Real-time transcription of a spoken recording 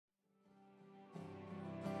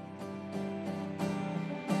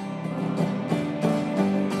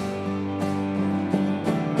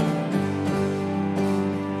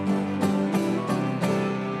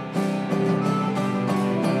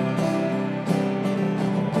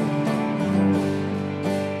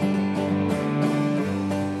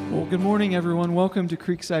Good morning, everyone. Welcome to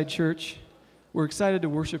Creekside Church. We're excited to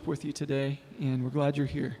worship with you today, and we're glad you're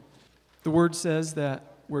here. The Word says that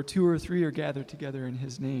where two or three are gathered together in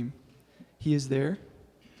His name, He is there.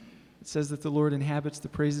 It says that the Lord inhabits the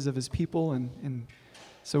praises of His people, and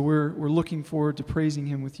so we're looking forward to praising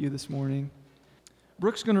Him with you this morning.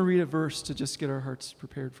 Brooke's going to read a verse to just get our hearts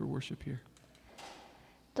prepared for worship here.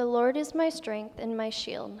 The Lord is my strength and my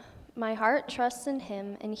shield. My heart trusts in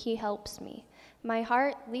Him, and He helps me. My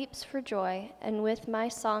heart leaps for joy, and with my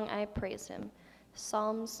song I praise Him.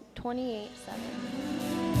 Psalms 28:7.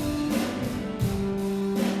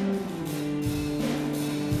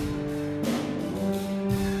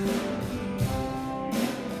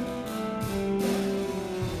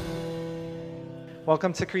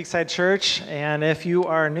 Welcome to Creekside Church, and if you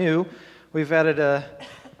are new, we've added a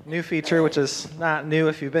new feature, which is not new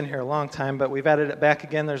if you've been here a long time, but we've added it back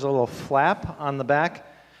again. There's a little flap on the back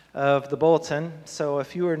of the bulletin, so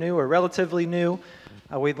if you are new or relatively new,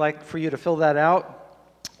 we'd like for you to fill that out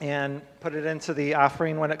and put it into the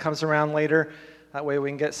offering when it comes around later. That way we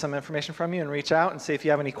can get some information from you and reach out and see if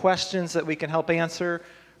you have any questions that we can help answer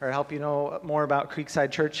or help you know more about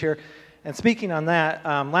Creekside Church here. And speaking on that,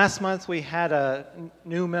 last month we had a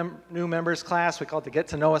new members class. We call it the Get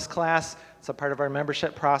to Know Us class. It's a part of our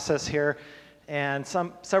membership process here. And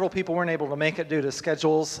several people weren't able to make it due to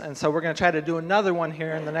schedules. And so we're going to try to do another one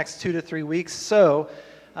here in the next 2 to 3 weeks. So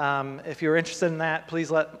if you're interested in that, please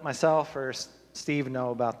let myself or Steve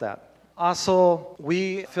know about that. Also,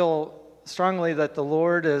 we feel strongly that the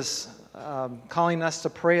Lord is calling us to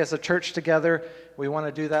pray as a church together. We want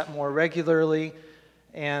to do that more regularly.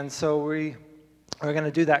 And so we are going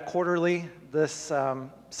to do that quarterly. This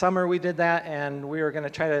summer we did that, and we are going to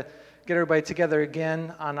try to get everybody together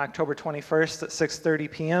again on October 21st at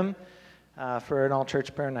 6:30 p.m. For an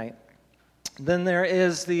all-church prayer night. Then there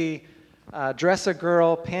is the Dress a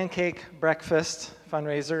Girl Pancake Breakfast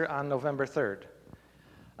fundraiser on November 3rd.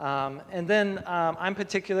 And then I'm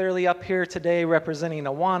particularly up here today representing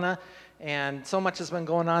Awana, and so much has been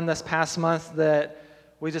going on this past month that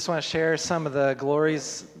we just want to share some of the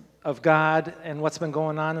glories of God and what's been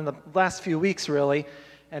going on in the last few weeks, really,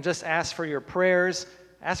 and just ask for your prayers,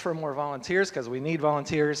 ask for more volunteers, because we need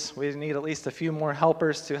volunteers. We need at least a few more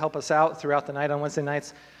helpers to help us out throughout the night on Wednesday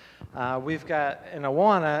nights. We've got in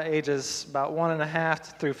Awana ages about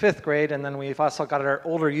 1.5 through 5th grade, and then we've also got our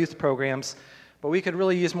older youth programs, but we could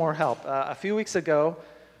really use more help. A few weeks ago,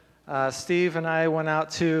 Steve and I went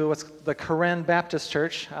out to what's the Karen Baptist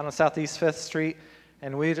Church out on Southeast 5th Street,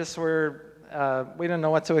 and we just were, we didn't know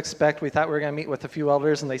what to expect. We thought we were going to meet with a few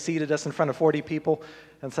elders, and they seated us in front of 40 people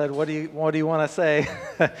and said, what do you want to say?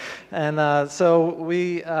 And so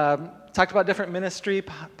we talked about different ministry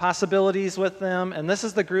possibilities with them, and this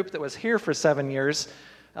is the group that was here for 7 years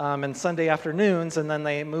and Sunday afternoons, and then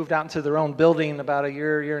they moved out into their own building about a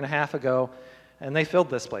year and a half ago, and they filled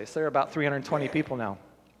this place. There are about 320 people now,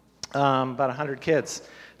 about 100 kids.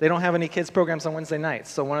 They don't have any kids programs on Wednesday nights,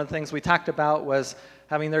 so one of the things we talked about was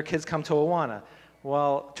having their kids come to Awana.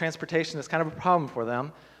 Well, transportation is kind of a problem for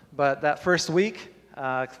them, but that first week,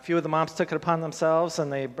 a few of the moms took it upon themselves,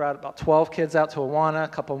 and they brought about 12 kids out to Awana, a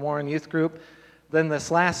couple more in youth group. Then this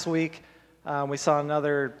last week, we saw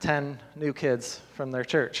another 10 new kids from their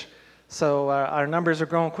church. So our numbers are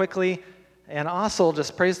growing quickly, and also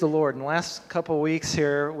just praise the Lord. In the last couple of weeks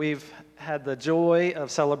here, we've had the joy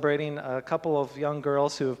of celebrating a couple of young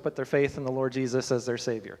girls who have put their faith in the Lord Jesus as their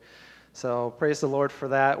Savior. So praise the Lord for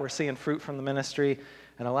that. We're seeing fruit from the ministry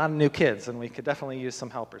and a lot of new kids, and we could definitely use some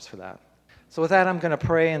helpers for that. So with that, I'm going to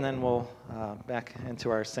pray, and then we'll back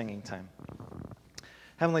into our singing time.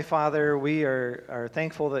 Heavenly Father, we are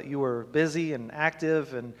thankful that you are busy and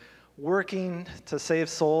active and working to save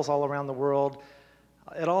souls all around the world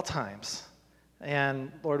at all times.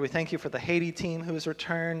 And Lord, we thank you for the Haiti team who's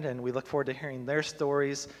returned, and we look forward to hearing their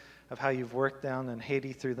stories of how you've worked down in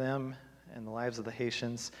Haiti through them and the lives of the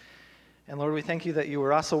Haitians. And Lord, we thank you that you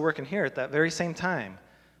were also working here at that very same time,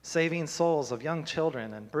 saving souls of young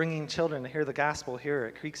children and bringing children to hear the gospel here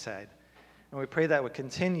at Creekside. And we pray that would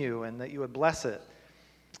continue and that you would bless it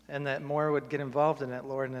and that more would get involved in it,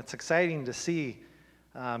 Lord. And it's exciting to see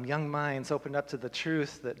young minds opened up to the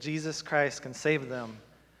truth that Jesus Christ can save them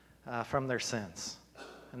from their sins,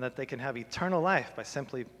 and that they can have eternal life by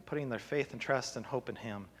simply putting their faith and trust and hope in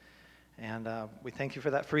Him. And we thank you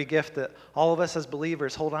for that free gift that all of us as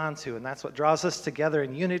believers hold on to, and that's what draws us together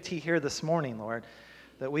in unity here this morning, Lord,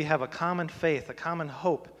 that we have a common faith, a common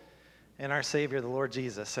hope in our Savior, the Lord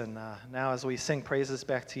Jesus. And now as we sing praises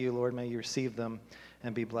back to you, Lord, may you receive them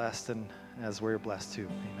and be blessed, and as we're blessed too.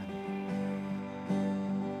 Amen.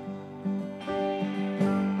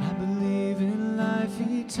 I believe in life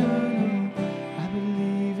eternal.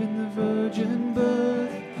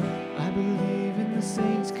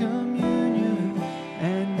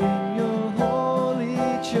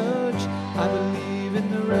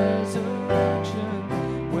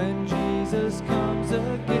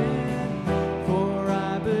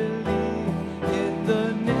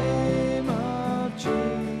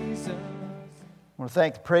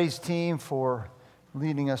 thank the praise team for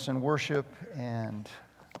leading us in worship and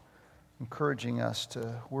encouraging us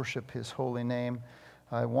to worship His holy name.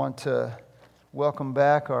 I want to welcome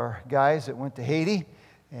back our guys that went to Haiti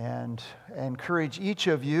and encourage each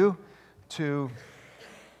of you to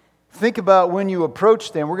think about when you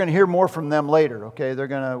approach them. We're going to hear more from them later, okay? We're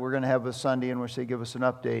going to have a Sunday in which they give us an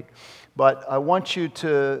update. But I want you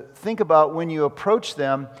to think about when you approach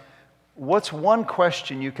them, what's one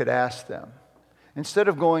question you could ask them? Instead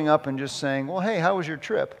of going up and just saying, well, hey, how was your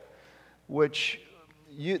trip?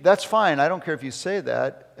 That's fine. I don't care if you say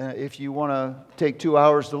that if you want to take 2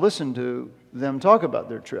 hours to listen to them talk about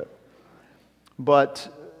their trip.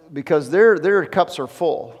 But because their cups are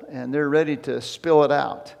full and they're ready to spill it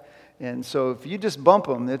out. And so if you just bump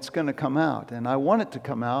them, it's going to come out. And I want it to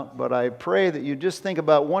come out, but I pray that you just think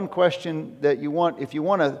about one question that you want. If you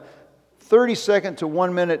want a 30-second to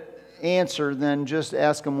 1 minute answer, then just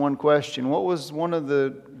ask them one question. What was one of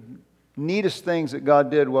the neatest things that God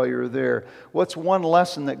did while you were there? What's one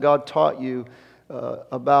lesson that God taught you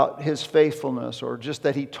about His faithfulness, or just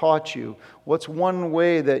that He taught you? What's one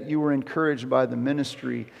way that you were encouraged by the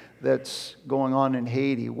ministry that's going on in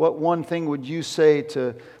Haiti? What one thing would you say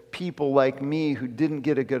to people like me who didn't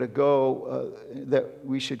get a go that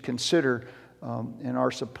we should consider in our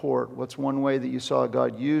support? What's one way that you saw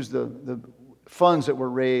God use the funds that were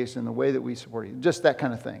raised and the way that we support you? Just that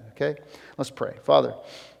kind of thing, okay? Let's pray. Father,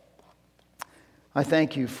 I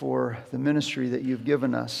thank you for the ministry that you've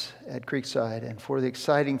given us at Creekside and for the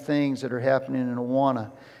exciting things that are happening in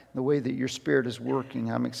Awana, the way that your Spirit is working.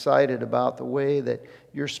 I'm excited about the way that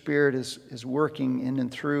your Spirit is working in and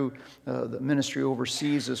through the ministry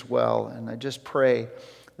overseas as well. And I just pray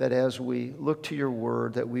that as we look to your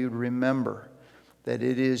word, that we would remember that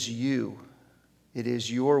it is you. It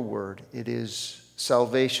is your word. It is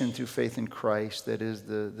salvation through faith in Christ that is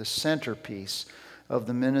the centerpiece of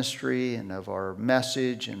the ministry and of our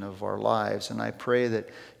message and of our lives. And I pray that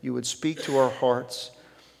you would speak to our hearts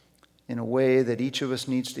in a way that each of us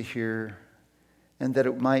needs to hear, and that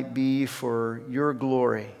it might be for your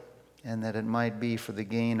glory and that it might be for the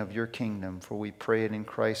gain of your kingdom. For we pray it in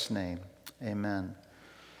Christ's name. Amen.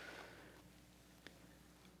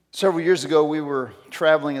 Several years ago, we were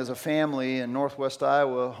traveling as a family in northwest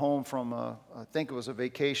Iowa, home from, I think it was a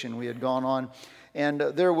vacation we had gone on. And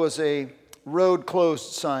there was a road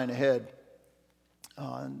closed sign ahead.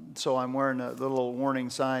 So I'm wearing a little warning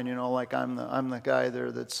sign, like I'm the guy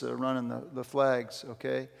there that's running the flags,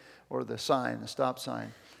 okay? Or the sign, the stop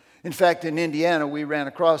sign. In fact, in Indiana, we ran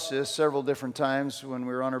across this several different times when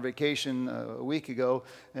we were on our vacation a week ago,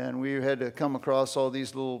 and we had to come across all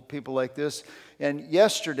these little people like this. And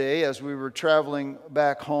yesterday, as we were traveling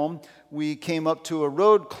back home, we came up to a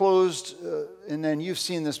road closed, and then you've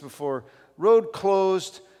seen this before, road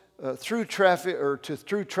closed through traffic,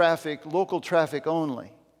 local traffic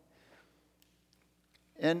only.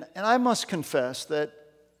 And I must confess that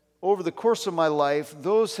over the course of my life,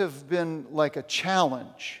 those have been like a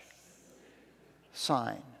challenge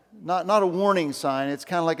sign. Not a warning sign, it's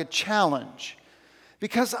kind of like a challenge.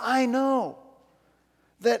 Because I know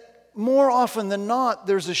that more often than not,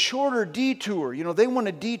 there's a shorter detour. They want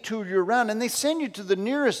to detour you around, and they send you to the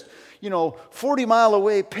nearest, 40-mile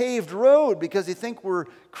away paved road because they think we're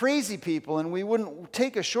crazy people and we wouldn't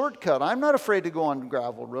take a shortcut. I'm not afraid to go on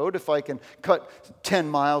gravel road if I can cut 10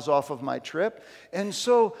 miles off of my trip. And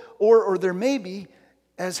so, or there may be,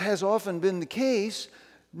 as has often been the case,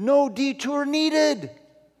 no detour needed.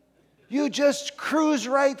 You just cruise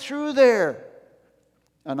right through there.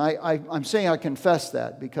 And I'm saying I confess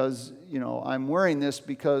that because, I'm wearing this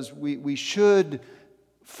because we should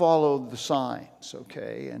follow the signs,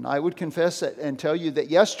 okay? And I would confess that and tell you that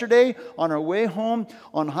yesterday on our way home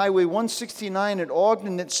on Highway 169 at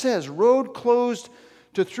Ogden, it says road closed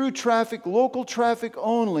to through traffic, local traffic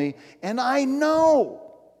only. And I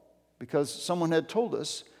know, because someone had told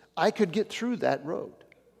us, I could get through that road.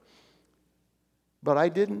 But I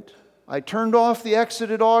didn't. I turned off the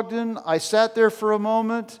exit at Ogden. I sat there for a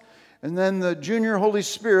moment, and then the junior Holy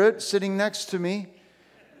Spirit sitting next to me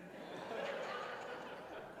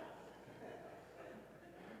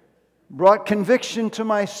brought conviction to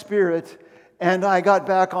my spirit, and I got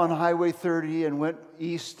back on Highway 30 and went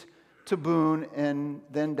east to Boone and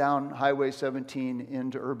then down Highway 17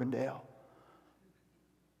 into Urbandale.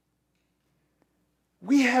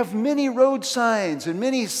 We have many road signs and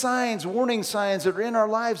many signs, warning signs that are in our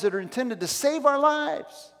lives that are intended to save our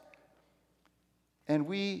lives. And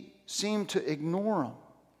we seem to ignore them.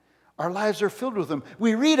 Our lives are filled with them.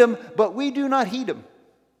 We read them, but we do not heed them.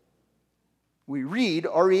 We read,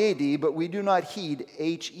 R-E-A-D, but we do not heed,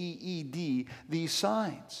 H-E-E-D, these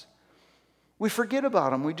signs. We forget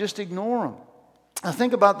about them. We just ignore them. Now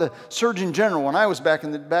think about the Surgeon General. When I was back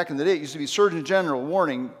in the day, it used to be Surgeon General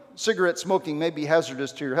warning, cigarette smoking may be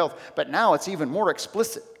hazardous to your health. But now it's even more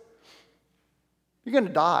explicit. You're going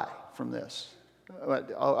to die from this.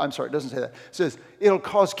 I'm sorry, it doesn't say that. It says it'll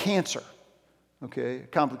cause cancer. Okay,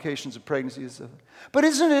 complications of pregnancy and stuff. But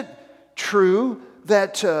isn't it true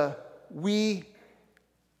that we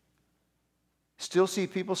still see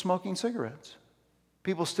people smoking cigarettes?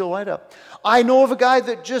 People still light up. I know of a guy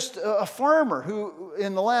that just, a farmer who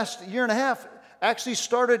in the last year and a half actually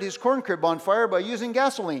started his corn crib on fire by using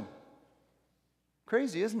gasoline.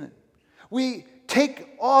 Crazy, isn't it? We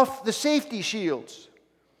take off the safety shields.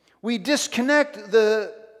 We disconnect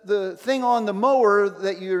the thing on the mower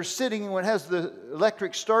that you're sitting in when it has the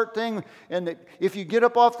electric start thing, and if you get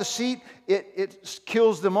up off the seat, it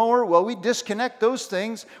kills the mower. Well, we disconnect those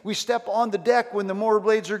things. We step on the deck when the mower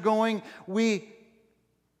blades are going. We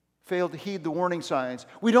fail to heed the warning signs.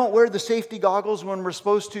 We don't wear the safety goggles when we're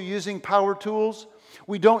supposed to using power tools.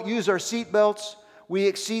 We don't use our seat belts. We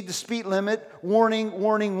exceed the speed limit. Warning,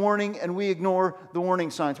 warning, warning, and we ignore the warning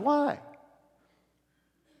signs. Why?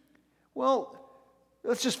 Well,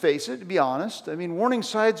 let's just face it, to be honest. I mean, warning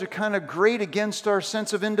signs are kind of great against our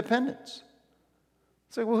sense of independence.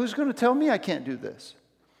 It's like, well, who's going to tell me I can't do this?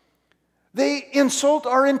 They insult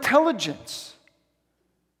our intelligence.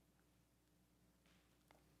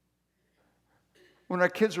 When our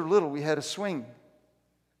kids were little, we had a swing.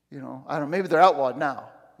 I don't know, maybe they're outlawed now,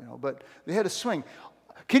 but they had a swing.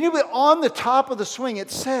 Can you believe on the top of the swing it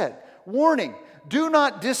said, warning, do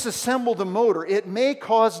not disassemble the motor. It may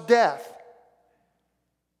cause death.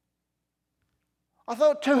 I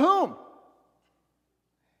thought, to whom?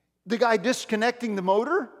 The guy disconnecting the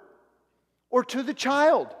motor? Or to the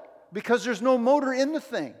child? Because there's no motor in the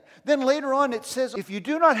thing. Then later on it says, if you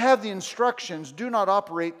do not have the instructions, do not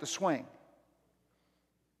operate the swing.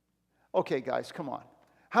 Okay, guys, come on.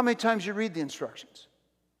 How many times you read the instructions?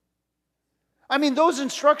 I mean, those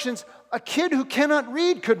instructions, a kid who cannot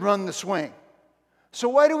read could run the swing. So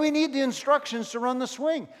why do we need the instructions to run the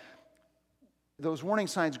swing? Those warning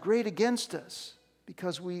signs grate against us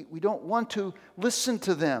because we don't want to listen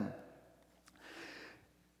to them.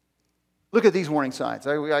 Look at these warning signs.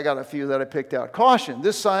 I got a few that I picked out. Caution,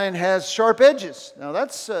 this sign has sharp edges. Now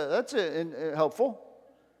that's helpful.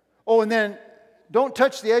 Oh, and then don't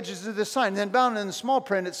touch the edges of this sign. And then down in the small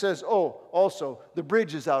print it says, oh, also, the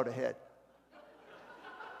bridge is out ahead.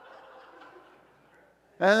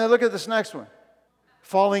 And then look at this next one.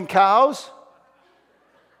 Falling cows.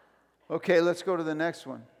 Okay, let's go to the next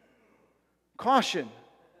one. Caution,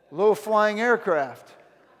 low-flying aircraft.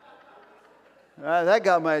 That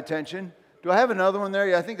got my attention. Do I have another one there?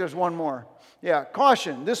 Yeah, I think there's one more. Yeah,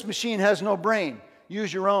 caution, this machine has no brain.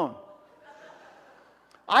 Use your own.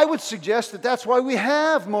 I would suggest that that's why we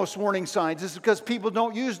have most warning signs, is because people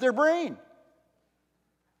don't use their brain.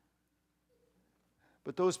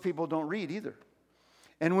 But those people don't read either.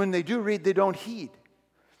 And when they do read, they don't heed.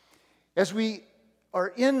 As we are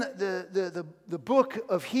in the book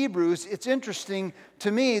of Hebrews, it's interesting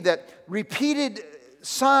to me that repeated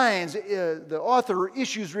signs, the author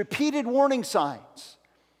issues repeated warning signs.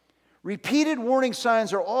 Repeated warning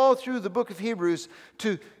signs are all through the book of Hebrews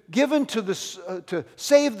given to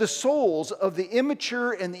save the souls of the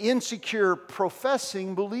immature and the insecure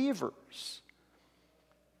professing believers.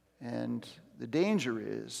 And the danger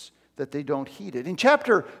is that they don't heed it. In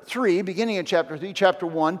chapter 3, beginning in chapter 3, chapter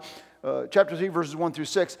 3, verses 1 through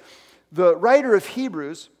 6, the writer of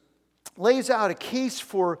Hebrews lays out a case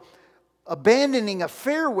for abandoning a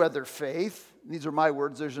fair weather faith. These are my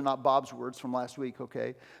words, those are not Bob's words from last week,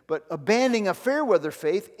 okay? But abandoning a fair weather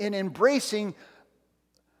faith and embracing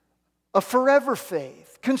a forever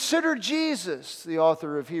faith. Consider Jesus, the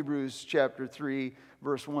author of Hebrews chapter 3,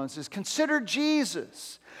 verse 1 says, consider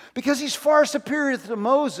Jesus, because he's far superior to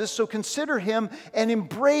Moses, so consider him and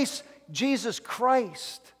embrace Jesus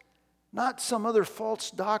Christ. Not some other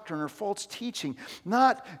false doctrine or false teaching,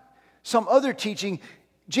 not some other teaching.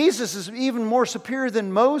 Jesus is even more superior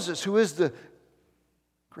than Moses, who is the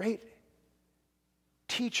great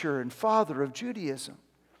teacher and father of Judaism.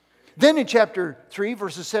 Then in chapter 3,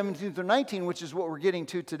 verses 17 through 19, which is what we're getting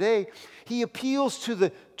to today, he appeals to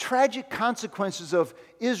the tragic consequences of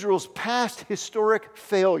Israel's past historic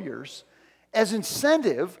failures as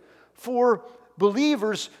incentive for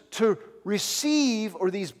believers to receive, or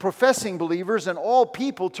these professing believers and all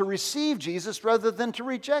people to receive Jesus rather than to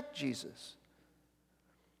reject Jesus.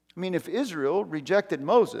 I mean, if Israel rejected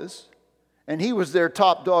Moses, and he was their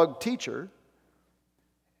top dog teacher,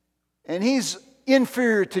 and he's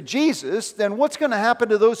inferior to Jesus, then what's going to happen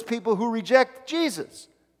to those people who reject Jesus?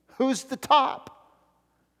 Who's the top?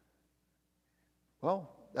 Well,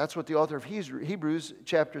 that's what the author of Hebrews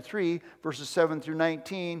chapter 3, verses 7 through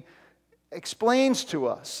 19 explains to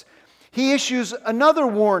us. He issues another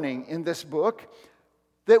warning in this book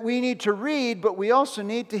that we need to read, but we also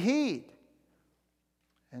need to heed.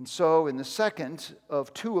 And so in the second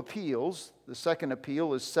of two appeals, the second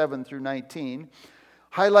appeal is 7 through 19,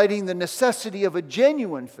 highlighting the necessity of a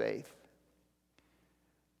genuine faith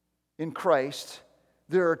in Christ.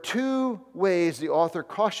 There are two ways the author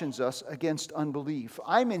cautions us against unbelief.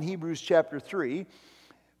 I'm in Hebrews chapter 3,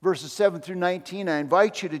 verses 7 through 19. I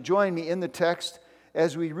invite you to join me in the text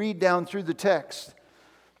as we read down through the text.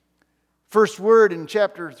 First word in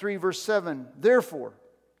chapter 3, verse 7. Therefore,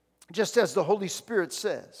 just as the Holy Spirit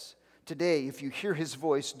says, today, if you hear His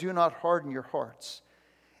voice, do not harden your hearts,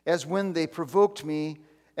 as when they provoked me,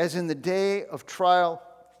 as in the day of trial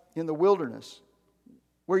in the wilderness,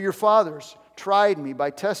 where your fathers tried me by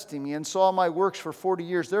testing me and saw my works for 40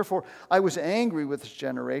 years. Therefore, I was angry with this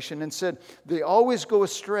generation and said, they always go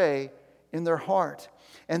astray in their heart,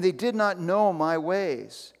 and they did not know my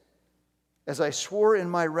ways. As I swore in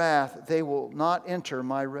my wrath, they will not enter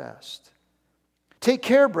my rest. Take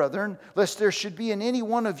care, brethren, lest there should be in any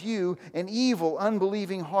one of you an evil,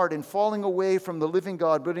 unbelieving heart in falling away from the living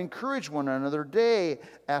God, but encourage one another day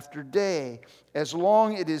after day, as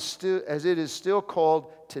long as it is still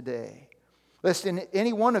called today. Lest in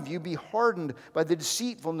any one of you be hardened by the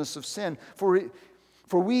deceitfulness of sin. For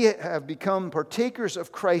we have become partakers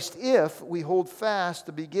of Christ if we hold fast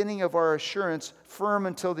the beginning of our assurance firm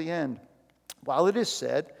until the end. While it is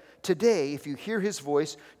said, today, if you hear His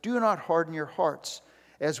voice, do not harden your hearts,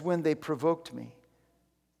 as when they provoked me.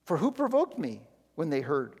 For who provoked me when they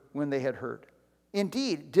had heard?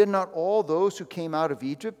 Indeed, did not all those who came out of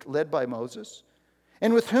Egypt, led by Moses?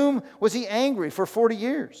 And with whom was He angry for 40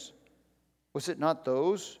 years? Was it not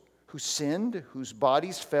those who sinned, whose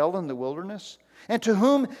bodies fell in the wilderness? And to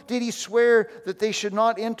whom did He swear that they should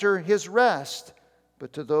not enter His rest,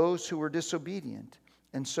 but to those who were disobedient?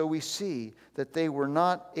 And so we see that they were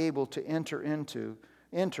not able to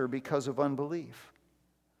enter because of unbelief.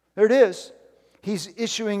 There it is. He's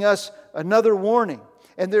issuing us another warning.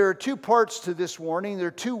 And there are two parts to this warning. There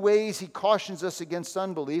are two ways he cautions us against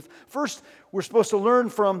unbelief. First, we're supposed to learn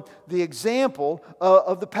from the example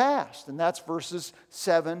of the past. And that's verses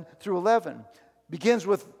 7 through 11. Begins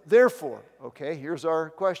with therefore. Okay, here's our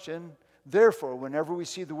question. Therefore, whenever we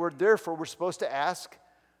see the word therefore, we're supposed to ask,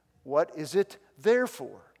 what is it there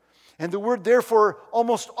for? And the word therefore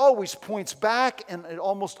almost always points back and it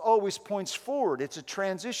almost always points forward. It's a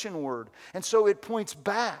transition word. And so it points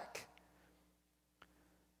back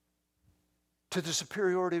to the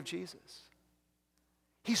superiority of Jesus.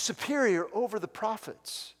 He's superior over the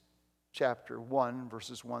prophets, chapter 1,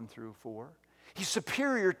 verses 1 through 4. He's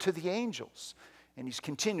superior to the angels. And he's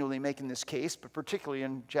continually making this case, but particularly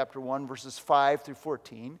in chapter 1, verses 5 through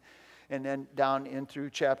 14. And then down in through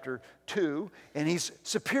chapter 2. And he's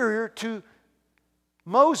superior to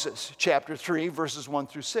Moses, chapter 3, verses 1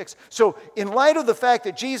 through 6. So in light of the fact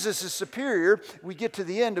that Jesus is superior, we get to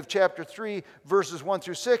the end of chapter 3, verses 1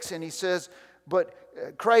 through 6, and he says,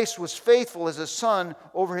 but Christ was faithful as a son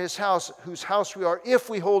over His house, whose house we are, if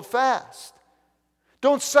we hold fast.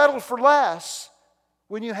 Don't settle for less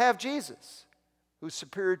when you have Jesus, who's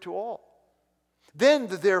superior to all. Then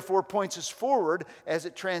the therefore points us forward as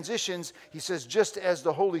it transitions. He says, just as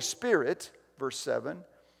the Holy Spirit, verse 7,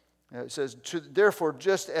 it says, therefore,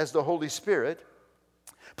 just as the Holy Spirit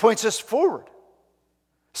points us forward,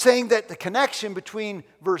 saying that the connection between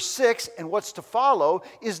verse 6 and what's to follow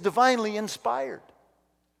is divinely inspired.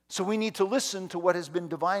 So we need to listen to what has been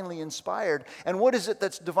divinely inspired. And what is it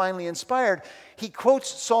that's divinely inspired? He quotes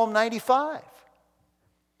Psalm 95.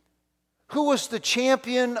 Who was the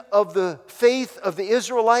champion of the faith of the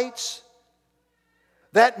Israelites?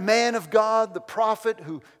 That man of God, the prophet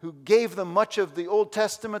who gave them much of the Old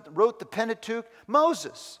Testament, wrote the Pentateuch,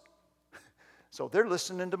 Moses. So they're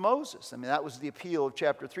listening to Moses. I mean, that was the appeal of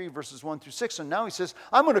chapter 3, verses 1 through 6. And now he says,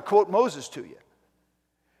 I'm going to quote Moses to you.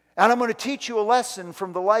 And I'm going to teach you a lesson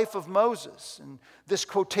from the life of Moses. And this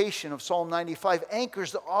quotation of Psalm 95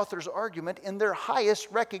 anchors the author's argument in their highest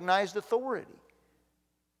recognized authority.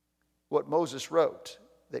 What Moses wrote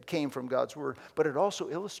that came from God's word, but it also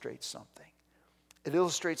illustrates something. It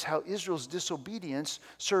illustrates how Israel's disobedience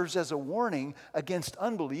serves as a warning against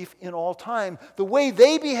unbelief in all time. The way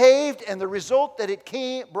they behaved and the result that it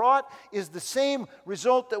brought is the same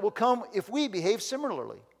result that will come if we behave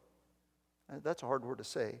similarly. That's a hard word to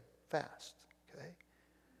say, fast. Okay?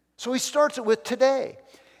 So he starts it with today.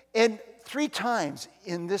 And 3 times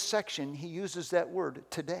in this section he uses that word,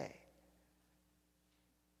 today.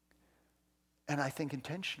 And I think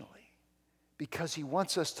intentionally, because he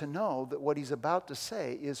wants us to know that what he's about to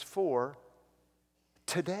say is for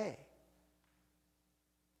today.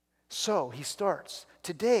 So he starts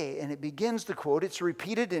today, and it begins the quote. It's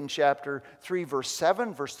repeated in chapter 3, verse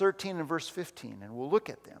 7, verse 13, and verse 15, and we'll look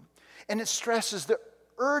at them. And it stresses the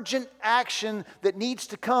urgent action that needs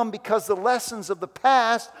to come because the lessons of the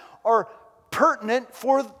past are pertinent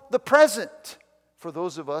for the present, for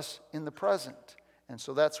those of us in the present. And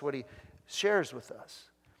so that's what he shares with us.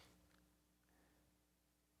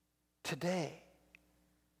 Today.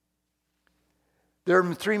 There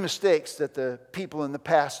are 3 mistakes that the people in the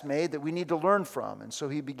past made that we need to learn from. And so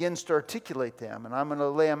he begins to articulate them. And I'm going to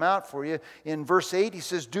lay them out for you. In verse 8, he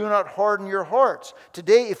says, do not harden your hearts.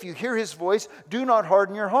 Today, if you hear his voice, do not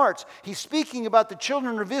harden your hearts. He's speaking about the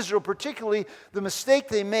children of Israel, particularly the mistake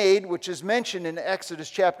they made, which is mentioned in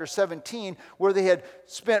Exodus chapter 17, where they had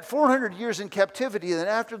spent 400 years in captivity. And then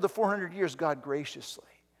after the 400 years, God graciously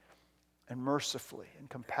and mercifully and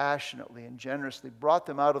compassionately and generously brought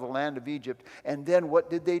them out of the land of Egypt. And then what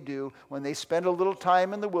did they do when they spent a little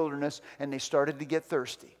time in the wilderness and they started to get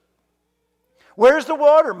thirsty? Where's the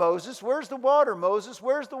water, Moses? Where's the water, Moses?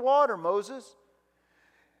 Where's the water, Moses?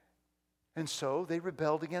 And so they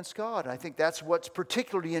rebelled against God. I think that's what's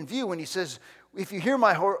particularly in view when he says, if you hear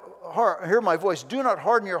my voice, do not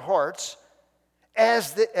harden your hearts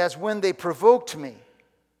as when they provoked me.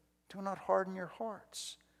 Do not harden your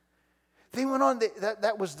hearts. They went on,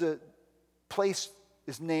 that was the place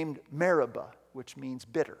is named Meribah, which means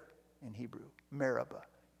bitter in Hebrew. Meribah,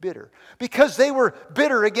 bitter. Because they were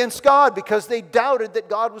bitter against God, because they doubted that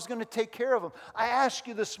God was going to take care of them. I asked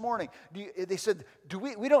you this morning, they said,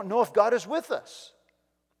 we don't know if God is with us.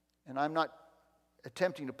 And I'm not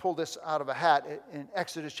attempting to pull this out of a hat. In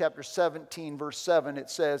Exodus chapter 17, verse 7, it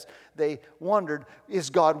says, they wondered, is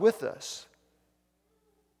God with us?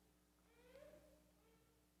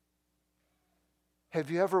 Have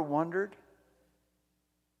you ever wondered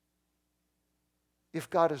if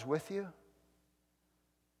God is with you?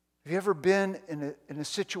 Have you ever been in a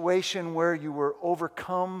situation where you were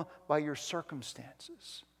overcome by your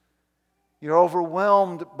circumstances? You're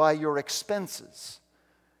overwhelmed by your expenses.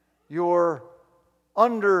 You're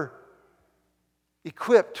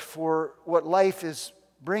under-equipped for what life is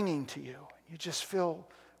bringing to you. You just feel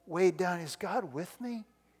weighed down. Is God with me?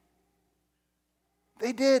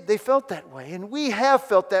 They did. They felt that way. And we have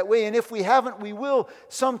felt that way. And if we haven't, we will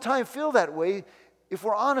sometime feel that way if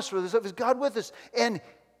we're honest with ourselves. Is God with us? And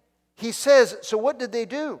he says, so what did they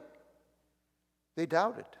do? They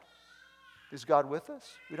doubted. Is God with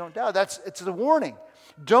us? We don't doubt. It's the warning.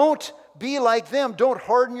 Don't be like them. Don't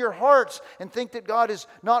harden your hearts and think that God is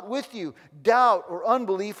not with you. Doubt or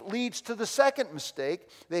unbelief leads to the second mistake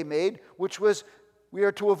they made, which was we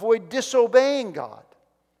are to avoid disobeying God.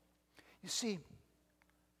 You see,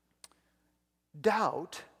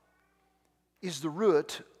 doubt is the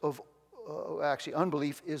root of,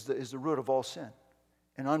 unbelief is the root of all sin.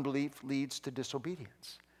 And unbelief leads to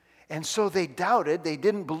disobedience. And so they doubted, they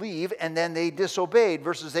didn't believe, and then they disobeyed.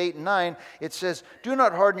 Verses 8 and 9, it says, do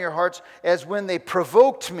not harden your hearts as when they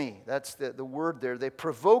provoked me. That's the word there. They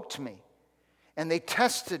provoked me, and they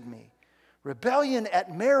tested me. Rebellion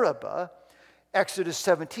at Meribah, Exodus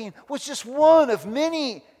 17, was just one of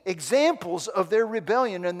many examples of their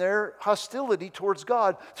rebellion and their hostility towards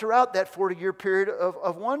God throughout that 40-year period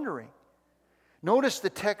of wandering. Notice the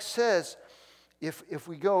text says, if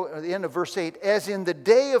we go at the end of verse 8, as in the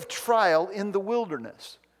day of trial in the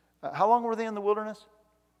wilderness. How long were they in the wilderness?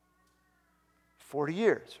 40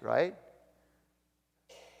 years, right?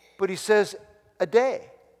 But he says a day.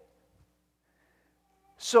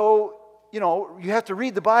 So, you have to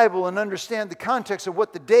read the Bible and understand the context of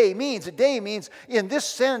what the day means. A day means, in this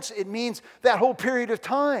sense, it means that whole period of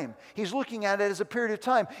time. He's looking at it as a period of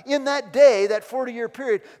time. In that day, that 40-year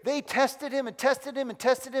period, they tested him and tested him and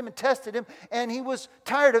tested him and tested him, and he was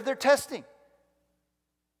tired of their testing.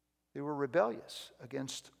 They were rebellious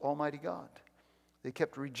against Almighty God. They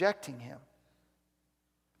kept rejecting him.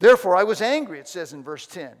 Therefore, I was angry, it says in verse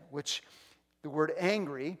 10, which the word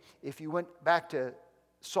angry, if you went back to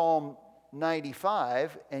Psalm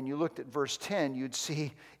 95 and you looked at verse 10, you'd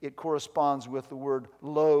see it corresponds with the word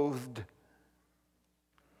loathed.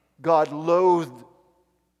 God loathed,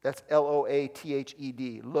 that's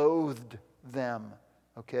L-O-A-T-H-E-D, loathed them,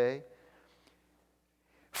 okay?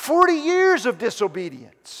 40 years of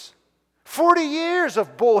disobedience, 40 years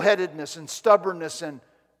of bullheadedness and stubbornness and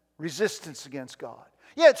resistance against God.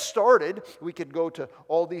 Yeah, it started, we could go to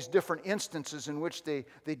all these different instances in which they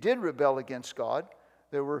did rebel against God.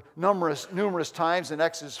 There were numerous times in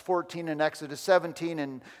Exodus 14 and Exodus 17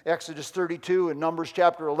 and Exodus 32 and Numbers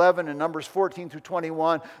chapter 11 and Numbers 14 through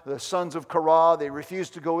 21. The sons of Korah, they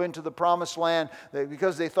refused to go into the promised land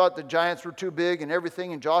because they thought the giants were too big and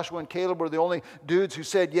everything. And Joshua and Caleb were the only dudes who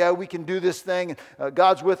said, yeah, we can do this thing. And,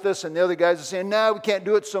 God's with us. And the other guys are saying, no, we can't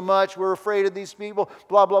do it so much. We're afraid of these people.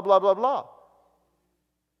 Blah, blah, blah, blah, blah.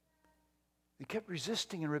 They kept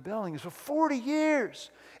resisting and rebelling for 40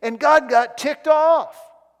 years. And God got ticked off.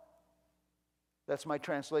 That's my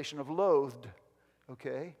translation of loathed.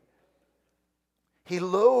 Okay? He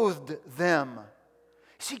loathed them.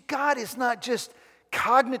 See, God is not just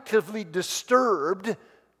cognitively disturbed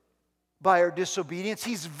by our disobedience.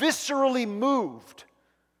 He's viscerally moved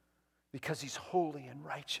because He's holy and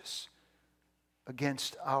righteous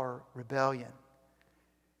against our rebellion.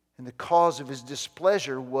 And the cause of His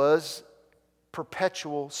displeasure was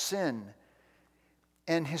perpetual sin.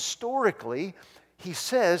 And historically, He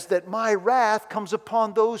says that my wrath comes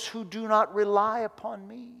upon those who do not rely upon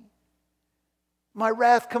me. My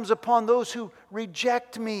wrath comes upon those who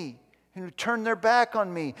reject me and who turn their back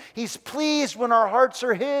on me. He's pleased when our hearts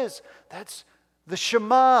are His. That's the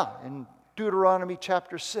Shema in Deuteronomy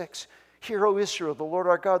chapter 6. Hear, O Israel, the Lord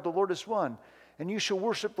our God, the Lord is one. And you shall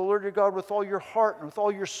worship the Lord your God with all your heart and with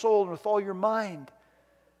all your soul and with all your mind,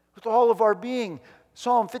 with all of our being.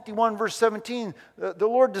 Psalm 51 verse 17, the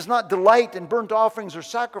Lord does not delight in burnt offerings or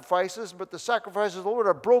sacrifices, but the sacrifices of the Lord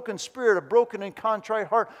are a broken spirit, a broken and contrite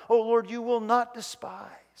heart. Oh Lord, you will not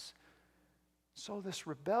despise. So this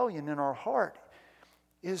rebellion in our heart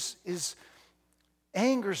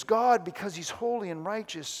angers God because He's holy and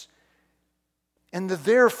righteous. And the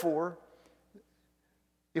therefore,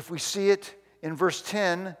 if we see it in verse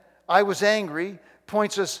 10, I was angry,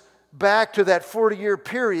 points us back to that 40-year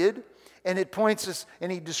period, and it points us,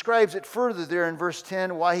 and He describes it further there in verse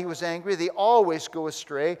 10, why He was angry. They always go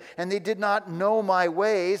astray, and they did not know my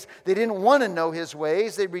ways. They didn't want to know His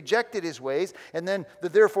ways. They rejected His ways. And then the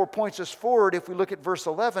therefore points us forward, if we look at verse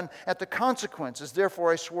 11, at the consequences.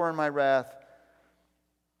 Therefore I swore in my wrath,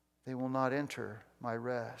 they will not enter my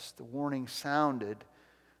rest. The warning sounded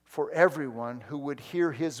for everyone who would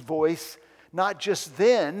hear His voice, not just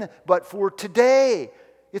then, but for today.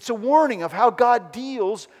 It's a warning of how God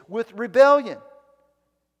deals with rebellion.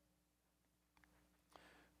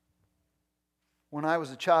 When I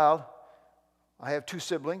was a child, I have 2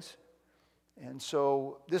 siblings. And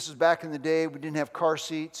so this is back in the day. We didn't have car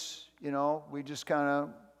seats. We just kind of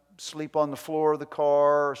sleep on the floor of the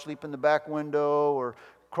car, or sleep in the back window, or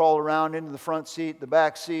crawl around into the front seat, the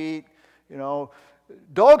back seat.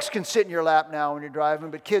 Dogs can sit in your lap now when you're driving,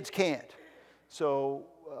 but kids can't. So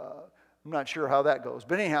I'm not sure how that goes.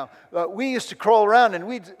 But anyhow, we used to crawl around,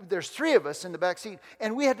 and there's 3 of us in the back seat,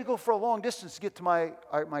 and we had to go for a long distance to get to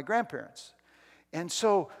my grandparents. And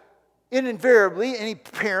so invariably, any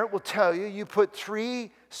parent will tell you, you put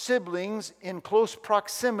 3 siblings in close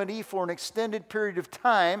proximity for an extended period of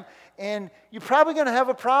time, and you're probably going to have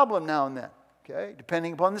a problem now and then, okay,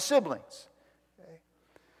 depending upon the siblings. Okay?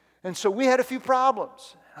 And so we had a few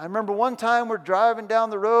problems. I remember one time we're driving down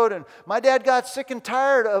the road, and my dad got sick and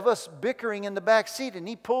tired of us bickering in the back seat, and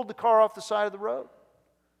he pulled the car off the side of the road.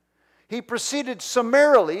 He proceeded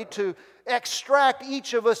summarily to extract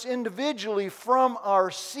each of us individually from our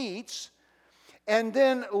seats and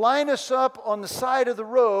then line us up on the side of the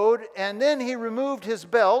road, and then he removed his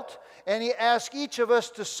belt and he asked each of us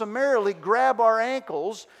to summarily grab our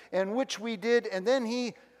ankles, and which we did, and then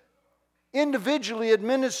he individually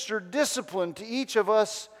administered discipline to each of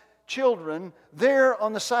us children there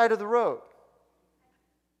on the side of the road.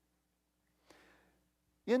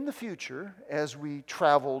 In the future, as we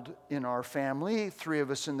traveled in our family, 3 of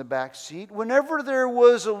us in the back seat, whenever there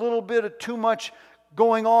was a little bit of too much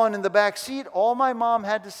going on in the back seat, all my mom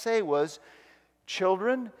had to say was,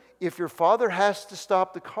 children, if your father has to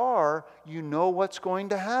stop the car, you know what's going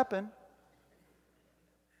to happen.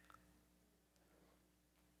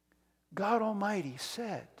 God Almighty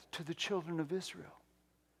said to the children of Israel,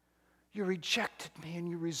 you rejected me and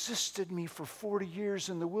you resisted me for 40 years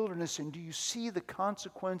in the wilderness, and do you see the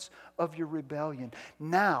consequence of your rebellion?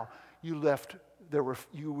 Now you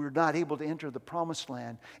were not able to enter the promised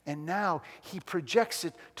land, and now He projects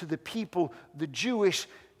it to the people, the Jewish,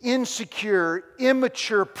 insecure,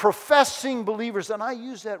 immature, professing believers. And I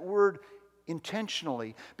use that word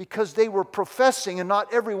intentionally because they were professing, and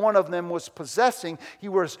not every one of them was possessing. He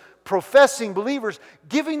was professing believers,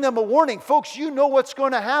 giving them a warning. Folks, you know what's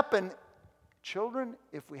going to happen. Children,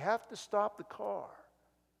 if we have to stop the car,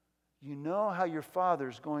 you know how your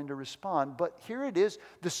father's going to respond. But here it is,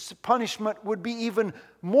 the punishment would be even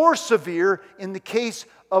more severe in the case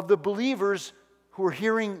of the believers who are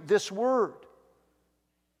hearing this word.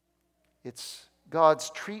 It's God's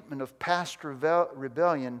treatment of past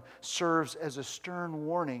rebellion serves as a stern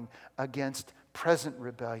warning against present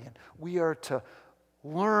rebellion. We are to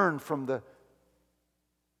learn from the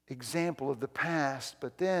example of the past,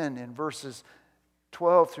 but then in verses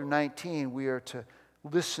 12 through 19, we are to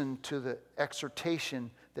listen to the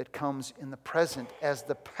exhortation that comes in the present as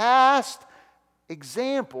the past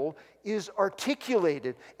example is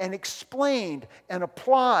articulated and explained and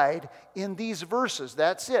applied in these verses.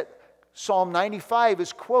 That's it. Psalm 95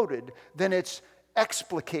 is quoted, then it's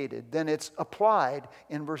explicated, then it's applied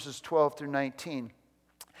in verses 12 through 19.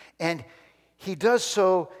 And he does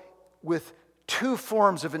so with two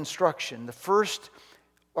forms of instruction. The first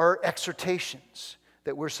are exhortations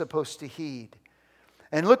that we're supposed to heed.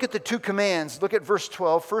 And look at the two commands. Look at verse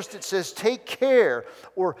 12. First it says, take care,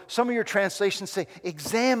 or some of your translations say,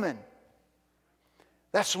 examine.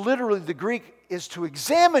 That's literally the Greek, is to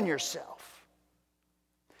examine yourself.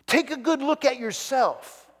 Take a good look at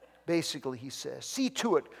yourself, basically, he says. See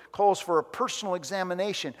to it, calls for a personal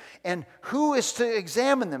examination. And who is to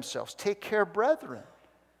examine themselves? Take care, brethren.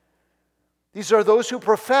 These are those who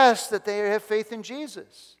profess that they have faith in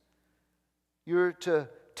Jesus. You're to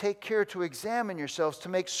take care to examine yourselves to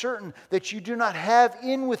make certain that you do not have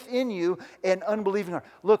within you an unbelieving heart.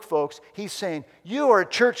 Look, folks, he's saying, you are a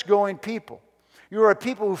church-going people. You are a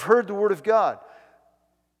people who've heard the Word of God.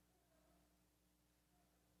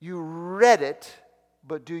 You read it,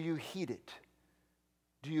 but do you heed it?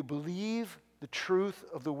 Do you believe the truth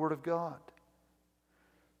of the Word of God?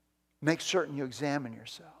 Make certain you examine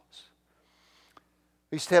yourselves.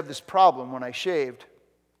 I used to have this problem when I shaved.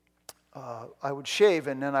 I would shave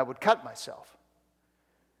and then I would cut myself.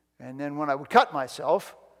 And then when I would cut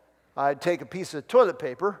myself, I'd take a piece of toilet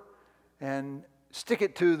paper and stick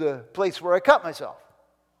it to the place where I cut myself,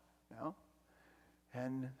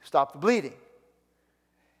 and stop the bleeding.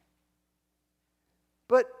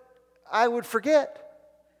 But I would forget,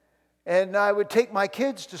 and I would take my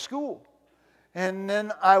kids to school, and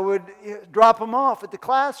then I would drop them off at the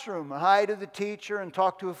classroom, and hi to the teacher, and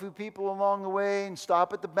talk to a few people along the way, and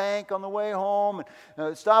stop at the bank on the way home,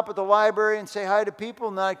 and stop at the library and say hi to people,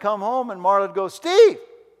 and then I'd come home, and Marla would go, Steve,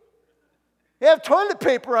 you have toilet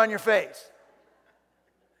paper on your face.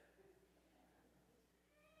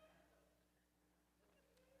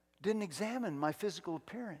 Didn't examine my physical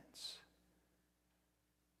appearance.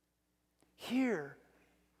 Here,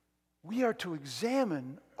 we are to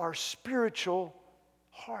examine our spiritual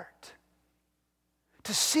heart,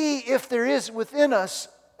 to see if there is within us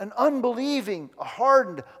a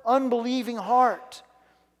hardened, unbelieving heart.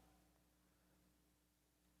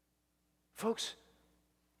 Folks,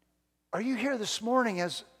 are you here this morning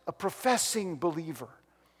as a professing believer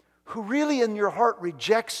who really in your heart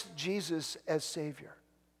rejects Jesus as Savior?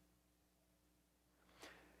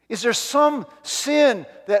 Is there some sin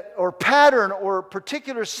or pattern or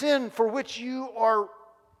particular sin for which you are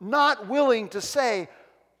not willing to say,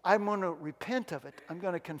 I'm going to repent of it, I'm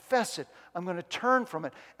going to confess it, I'm going to turn from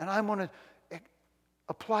it, and I'm going to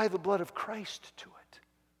apply the blood of Christ to it?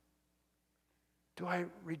 Do I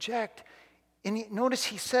reject? And notice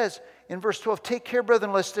he says in verse 12, take care,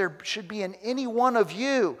 brethren, lest there should be in any one of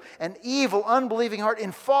you an evil, unbelieving heart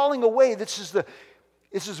in falling away. This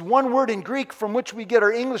is one word in Greek from which we get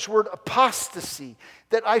our English word apostasy,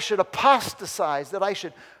 that I should apostatize, that I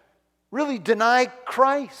should really deny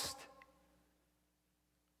Christ.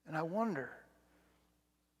 And I wonder,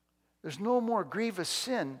 there's no more grievous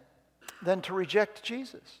sin than to reject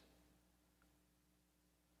Jesus.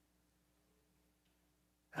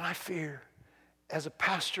 And I fear, as a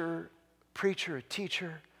pastor, preacher, a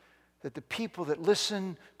teacher, that the people that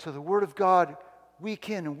listen to the Word of God week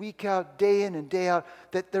in and week out, day in and day out,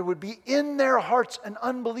 that there would be in their hearts an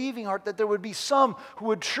unbelieving heart, that there would be some who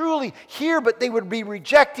would truly hear, but they would be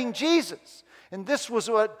rejecting Jesus. And this was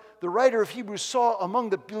what the writer of Hebrews saw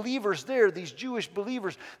among the believers there, these Jewish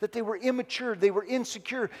believers, that they were immature, they were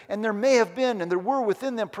insecure, and there may have been, and there were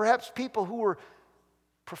within them perhaps people who were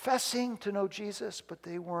professing to know Jesus, but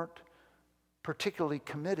they weren't particularly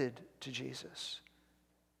committed to Jesus.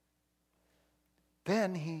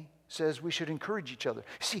 Then he says we should encourage each other.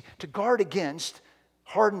 See, to guard against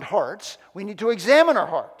hardened hearts, we need to examine our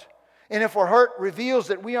heart. And if our heart reveals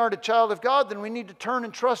that we aren't a child of God, then we need to turn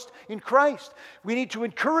and trust in Christ. We need to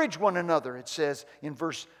encourage one another, it says in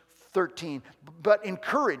verse 13. But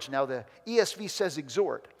encourage, now the ESV says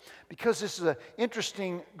exhort, because this is an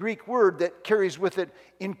interesting Greek word that carries with it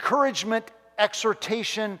encouragement,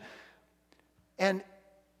 exhortation, and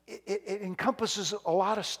it encompasses a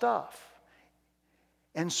lot of stuff.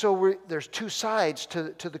 And so there's two sides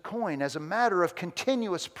to the coin. As a matter of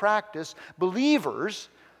continuous practice, believers,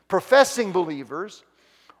 professing believers,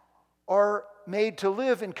 are made to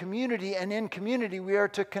live in community, and in community we are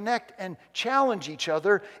to connect and challenge each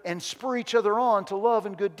other and spur each other on to love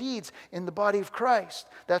and good deeds in the body of Christ.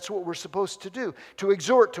 That's what we're supposed to do, to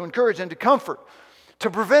exhort, to encourage, and to comfort,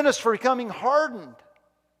 to prevent us from becoming hardened.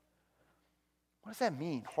 What does that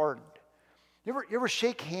mean, hardened? You ever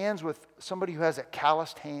shake hands with somebody who has a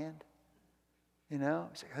calloused hand? You know,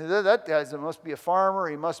 that guy must be a farmer,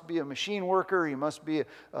 he must be a machine worker, he must be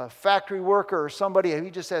a factory worker or somebody,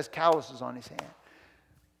 he just has calluses on his hand.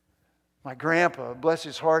 My grandpa, bless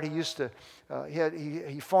his heart, he used to,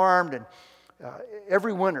 he farmed, and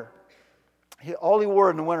every winter, all he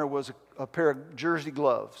wore in the winter was a pair of jersey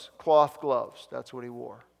gloves, cloth gloves. That's what he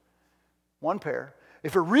wore. One pair.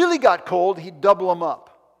 If it really got cold, he'd double them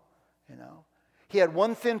up, you know. He had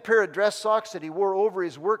one thin pair of dress socks that he wore over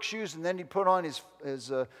his work shoes, and then he'd put on his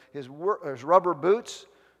rubber boots,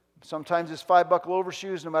 sometimes his 5-buckle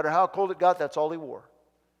overshoes. No matter how cold it got, that's all he wore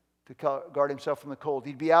to guard himself from the cold.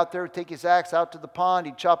 He'd be out there, take his axe out to the pond.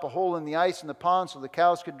 He'd chop a hole in the ice in the pond so the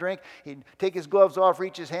cows could drink. He'd take his gloves off,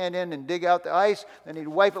 reach his hand in, and dig out the ice. Then he'd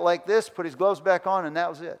wipe it like this, put his gloves back on, and that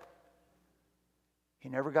was it. He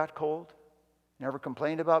never got cold. Never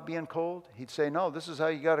complained about being cold. He'd say, no, this is how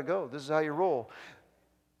you got to go. This is how you roll.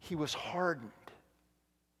 He was hardened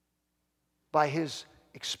by his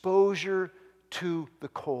exposure to the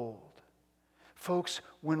cold. Folks,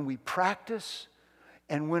 when we practice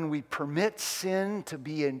and when we permit sin to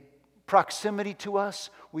be in proximity to us,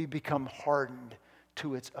 we become hardened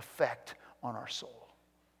to its effect on our soul.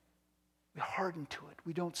 We harden to it.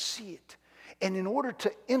 We don't see it. And in order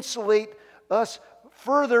to insulate us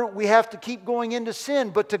further, we have to keep going into sin.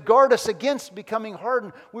 But to guard us against becoming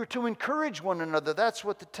hardened, we're to encourage one another. That's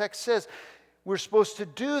what the text says. We're supposed to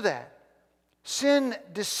do that. Sin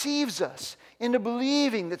deceives us into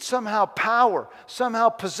believing that somehow power, somehow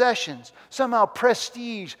possessions, somehow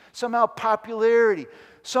prestige, somehow popularity,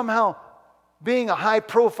 somehow being a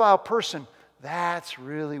high-profile person, that's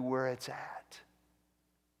really where it's at.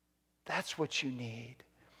 That's what you need.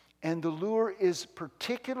 And the lure is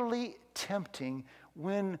particularly tempting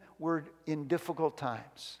when we're in difficult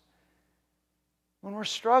times. When we're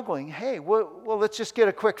struggling, hey, well, let's just get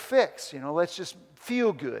a quick fix. You know, let's just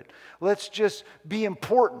feel good. Let's just be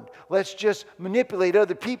important. Let's just manipulate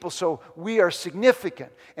other people so we are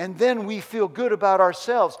significant. And then we feel good about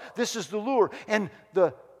ourselves. This is the lure. And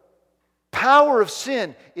the power of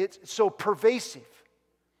sin, it's so pervasive.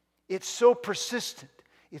 It's so persistent.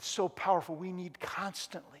 It's so powerful. We need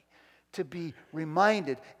constantly to be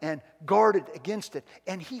reminded and guarded against it.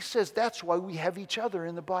 And he says that's why we have each other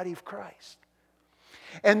in the body of Christ.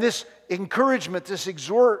 And this encouragement, this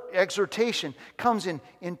exhortation comes in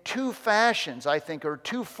two fashions, I think, or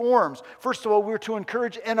two forms. First of all, we're to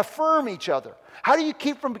encourage and affirm each other. How do you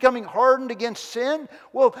keep from becoming hardened against sin?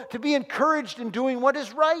 Well, to be encouraged in doing what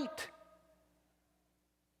is right.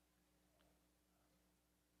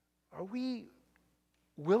 Are we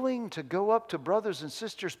willing to go up to brothers and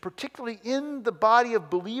sisters, particularly in the body of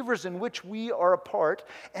believers in which we are a part,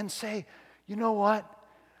 and say, you know what?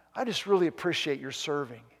 I just really appreciate your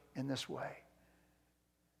serving in this way.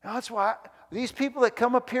 Now, that's why these people that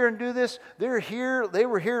come up here and do this, they were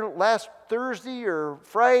here last Thursday or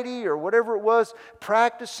Friday or whatever it was,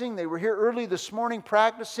 practicing. They were here early this morning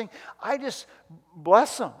practicing. I just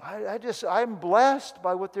bless them. I'm blessed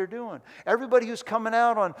by what they're doing. Everybody who's coming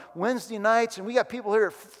out on Wednesday nights, and we got people here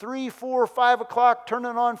at 3, 4, 5 o'clock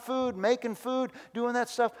turning on food, making food, doing that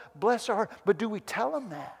stuff. Bless our heart. But do we tell them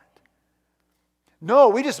that? No,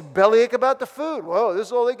 we just bellyache about the food. Whoa, this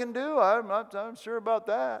is all they can do? I'm sure about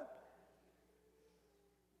that.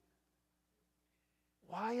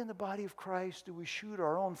 Why in the body of Christ do we shoot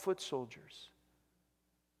our own foot soldiers?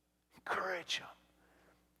 Encourage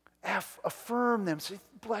them. Affirm them. Say,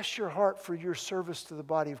 bless your heart for your service to the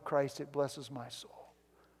body of Christ. It blesses my soul.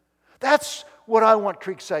 That's what I want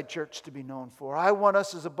Creekside Church to be known for. I want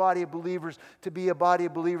us as a body of believers to be a body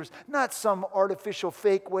of believers, not some artificial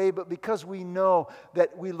fake way, but because we know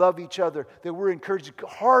that we love each other, that we're encouraged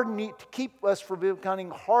to keep us from becoming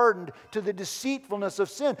hardened to the deceitfulness of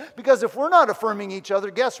sin. Because if we're not affirming each other,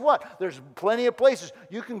 guess what? There's plenty of places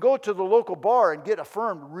you can go to the local bar and get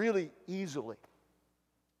affirmed really easily.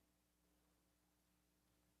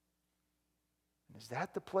 Is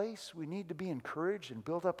that the place we need to be encouraged and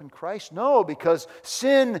built up in Christ? No, because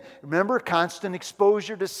sin, remember, constant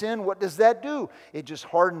exposure to sin, what does that do? It just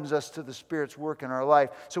hardens us to the Spirit's work in our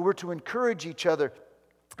life. So we're to encourage each other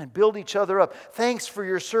and build each other up. Thanks for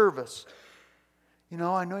your service.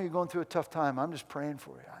 I know you're going through a tough time. I'm just praying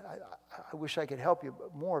for you. I wish I could help you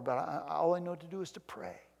more, but all I know to do is to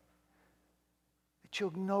pray. That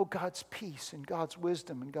you'll know God's peace and God's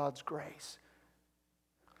wisdom and God's grace.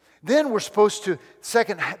 Then we're supposed to,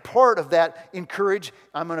 second part of that, encourage.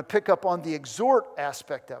 I'm going to pick up on the exhort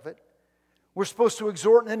aspect of it. We're supposed to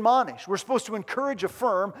exhort and admonish. We're supposed to encourage,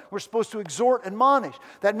 affirm. We're supposed to exhort and admonish.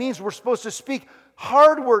 That means we're supposed to speak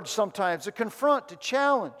hard words sometimes, to confront, to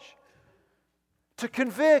challenge, to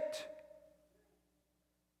convict.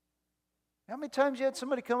 How many times you had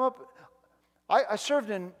somebody come up? I served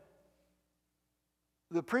in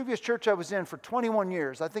the previous church I was in for 21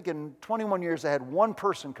 years. I think in 21 years I had one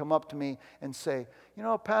person come up to me and say,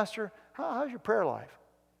 Pastor, how's your prayer life?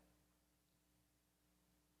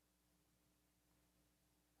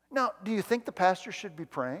 Now, do you think the pastor should be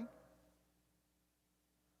praying?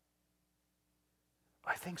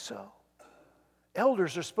 I think so.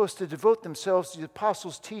 Elders are supposed to devote themselves to the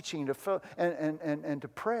apostles' teaching and to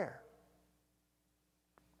prayer.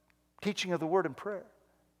 Teaching of the word and prayer.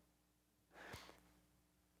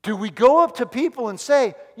 Do we go up to people and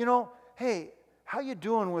say, hey, how you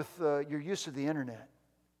doing with your use of the internet?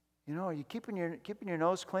 Are you keeping your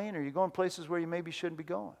nose clean? Or are you going places where you maybe shouldn't be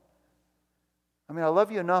going? I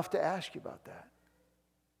love you enough to ask you about that.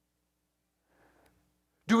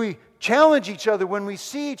 Do we challenge each other when we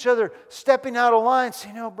see each other stepping out of line,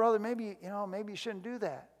 say, brother, maybe you shouldn't do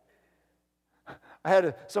that? I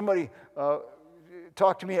had somebody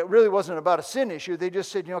talk to me. It really wasn't about a sin issue. They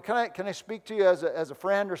just said, can I speak to you as a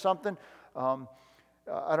friend or something?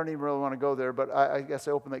 I don't even really want to go there, but I guess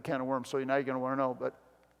I opened that can of worms, so now you're going to want to know. But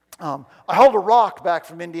I hauled a rock back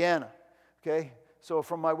from Indiana, okay? So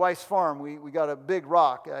from my wife's farm, we got a big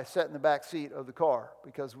rock. I sat in the back seat of the car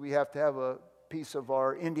because we have to have a piece of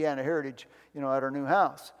our Indiana heritage, at our new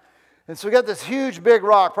house. And so we got this huge big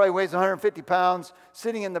rock, probably weighs 150 pounds,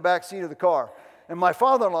 sitting in the back seat of the car. And my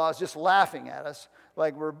father-in-law is just laughing at us,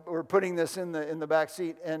 like we're putting this in the back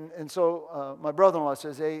seat. And so my brother-in-law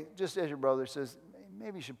says, hey, just as your brother says,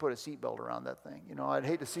 maybe you should put a seatbelt around that thing. I'd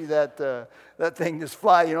hate to see that thing just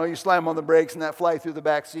fly. You slam on the brakes and that fly through the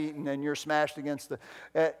back seat, and then you're smashed against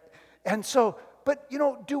the. And so, but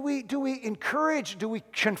do we encourage? Do we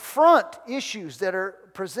confront issues that are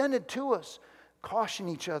presented to us, caution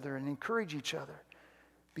each other and encourage each other,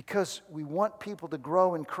 because we want people to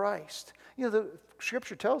grow in Christ? The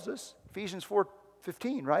Scripture tells us, Ephesians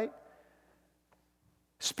 4:15, right?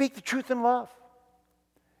 Speak the truth in love.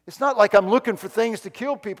 It's not like I'm looking for things to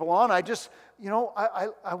kill people on. I just,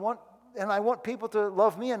 I want people to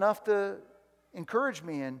love me enough to encourage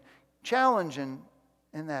me and challenge and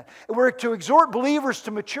that. We're to exhort believers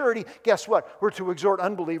to maturity. Guess what? We're to exhort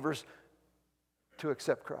unbelievers to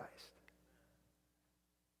accept Christ.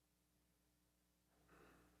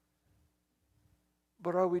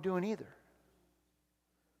 But are we doing either?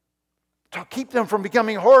 To keep them from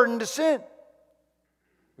becoming hardened to sin.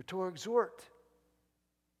 We're to exhort.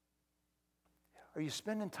 Are you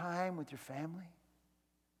spending time with your family?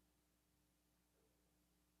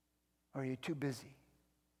 Or are you too busy?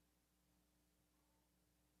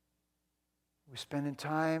 Are we spending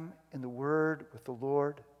time in the Word with the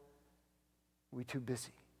Lord? Are we too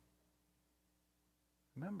busy?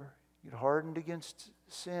 Remember, you get hardened against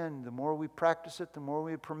sin. The more we practice it, the more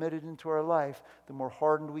we permit it into our life, the more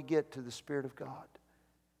hardened we get to the Spirit of God.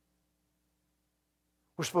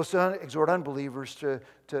 We're supposed to exhort unbelievers to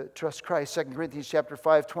trust Christ. 2 Corinthians chapter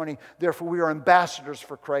 5:20. Therefore we are ambassadors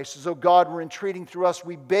for Christ. As though God were entreating through us,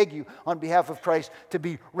 we beg you on behalf of Christ to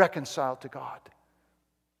be reconciled to God.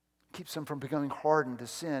 Keeps them from becoming hardened to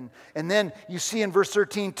sin. And then you see in verse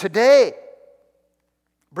 13, today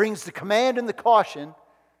brings the command and the caution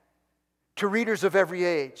to readers of every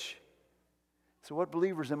age. So what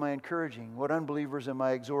believers am I encouraging? What unbelievers am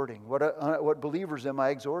I exhorting? What believers am I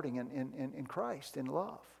exhorting in Christ, in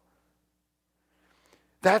love?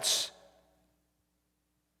 That's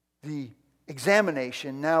the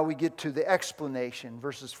examination. Now we get to the explanation,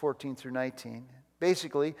 verses 14 through 19.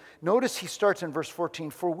 Basically, notice he starts in verse 14,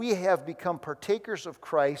 for we have become partakers of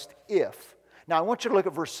Christ if. Now I want you to look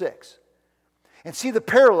at verse 6 and see the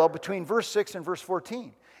parallel between verse 6 and verse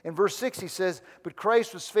 14. In verse 6 he says, but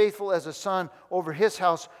Christ was faithful as a son over his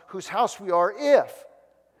house, whose house we are if.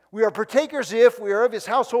 We are partakers if, we are of his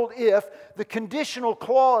household if. The conditional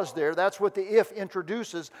clause there, that's what the if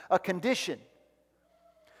introduces, a condition.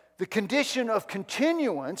 The condition of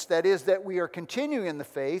continuance, that is, that we are continuing in the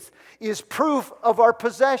faith, is proof of our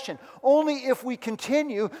possession. Only if we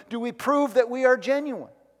continue do we prove that we are genuine.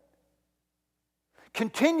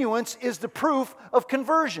 Continuance is the proof of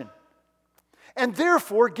conversion. And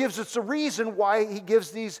therefore gives us a reason why he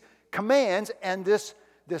gives these commands and this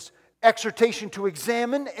exhortation to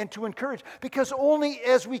examine and to encourage. Because only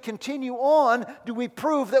as we continue on do we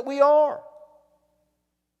prove that we are.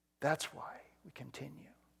 That's why we continue.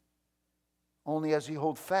 Only as we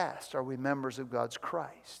hold fast are we members of God's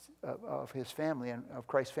Christ, of His family and of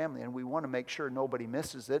Christ's family. And we want to make sure nobody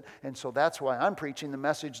misses it. And so that's why I'm preaching the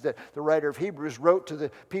message that the writer of Hebrews wrote to the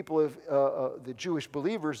people of the Jewish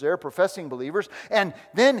believers there, professing believers. And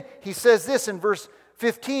then he says this in verse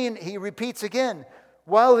 15, he repeats again,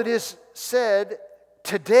 while it is said,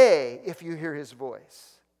 today, if you hear His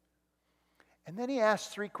voice. And then he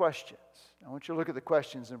asks 3 questions. I want you to look at the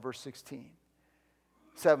questions in verse 16,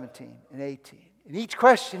 17, and 18. In each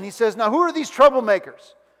question, he says, now who are these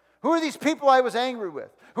troublemakers? Who are these people I was angry with?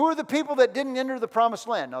 Who are the people that didn't enter the promised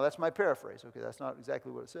land? Now, that's my paraphrase. Okay, that's not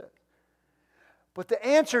exactly what it says. But the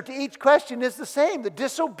answer to each question is the same. The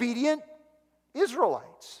disobedient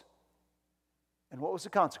Israelites. And what was the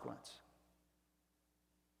consequence?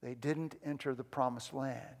 They didn't enter the promised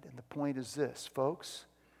land. And the point is this, folks.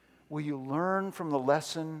 Will you learn from the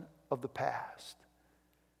lesson of the past?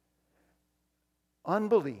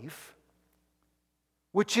 Unbelief,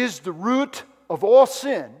 which is the root of all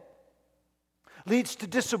sin, leads to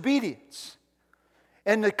disobedience.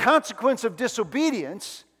 And the consequence of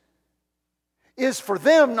disobedience is for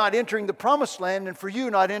them not entering the promised land and for you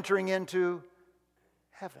not entering into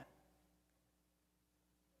heaven.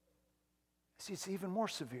 See, it's even more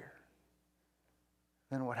severe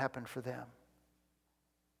than what happened for them.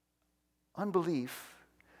 Unbelief.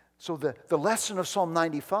 So the lesson of Psalm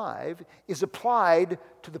 95 is applied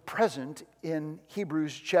to the present in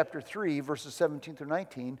Hebrews chapter 3, verses 17 through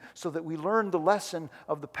 19, so that we learn the lesson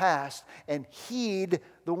of the past and heed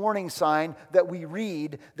the warning sign that we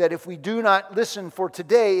read, that if we do not listen for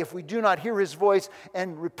today, if we do not hear His voice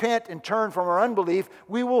and repent and turn from our unbelief,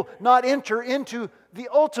 we will not enter into the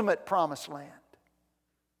ultimate promised land.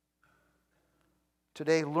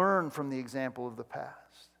 Today, learn from the example of the past.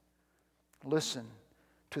 Listen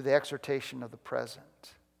to the exhortation of the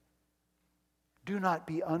present. Do not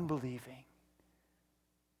be unbelieving,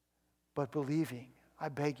 but believing, I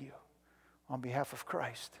beg you, on behalf of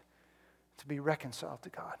Christ, to be reconciled to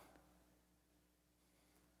God.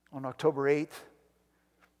 On October 8th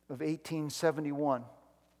of 1871,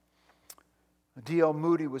 D.L.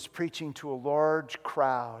 Moody was preaching to a large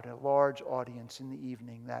crowd, a large audience in the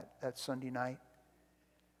evening that Sunday night.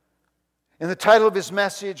 And the title of his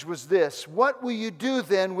message was this: what will you do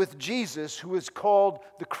then with Jesus, who is called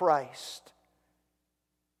the Christ?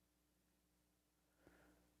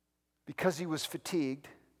 Because he was fatigued,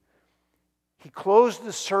 he closed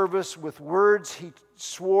the service with words he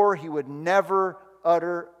swore he would never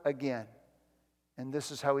utter again. And this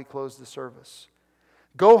is how he closed the service.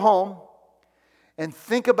 Go home and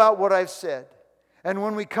think about what I've said. And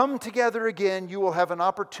when we come together again, you will have an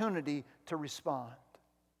opportunity to respond.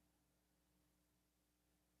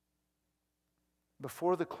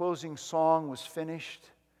 Before the closing song was finished,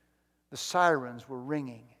 the sirens were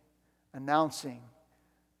ringing, announcing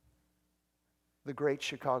the Great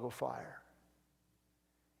Chicago Fire,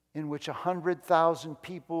 in which 100,000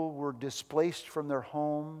 people were displaced from their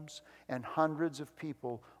homes and hundreds of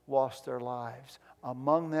people lost their lives.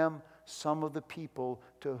 Among them, some of the people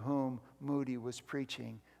to whom Moody was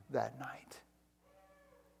preaching that night.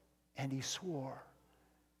 And he swore.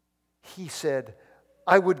 He said,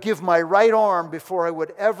 I would give my right arm before I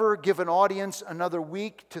would ever give an audience another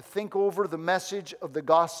week to think over the message of the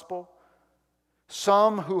gospel.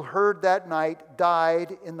 Some who heard that night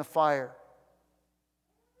died in the fire.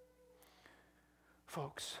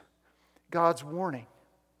 Folks, God's warning,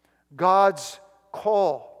 God's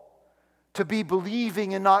call to be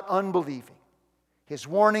believing and not unbelieving, His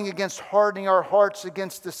warning against hardening our hearts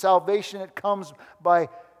against the salvation that comes by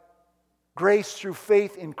grace through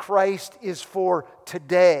faith in Christ is for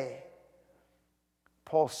today.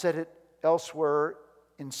 Paul said it elsewhere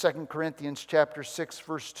in 2 Corinthians chapter 6,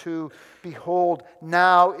 verse 2. Behold,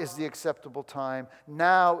 now is the acceptable time.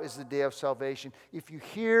 Now is the day of salvation. If you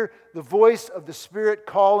hear the voice of the Spirit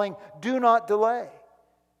calling, do not delay.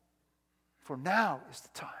 For now is the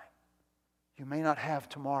time. You may not have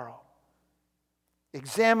tomorrow.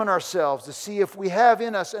 Examine ourselves to see if we have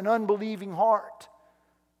in us an unbelieving heart.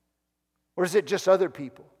 Or is it just other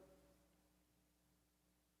people?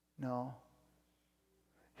 No.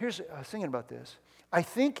 I was thinking about this. I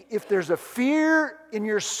think if there's a fear in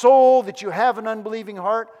your soul that you have an unbelieving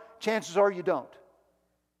heart, chances are you don't.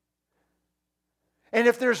 And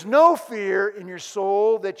if there's no fear in your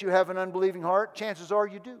soul that you have an unbelieving heart, chances are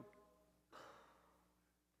you do.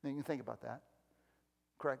 Now you can think about that.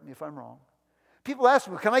 Correct me if I'm wrong. People ask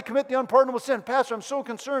me, can I commit the unpardonable sin? Pastor, I'm so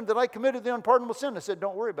concerned that I committed the unpardonable sin. I said,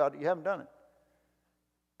 don't worry about it. You haven't done it.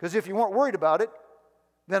 Because if you weren't worried about it,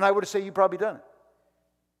 then I would have said you've probably done it.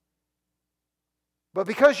 But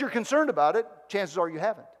because you're concerned about it, chances are you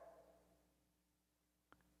haven't.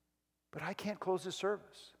 But I can't close this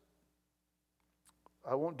service.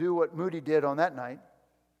 I won't do what Moody did on that night.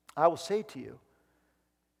 I will say to you,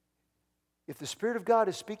 if the Spirit of God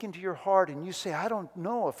is speaking to your heart and you say, I don't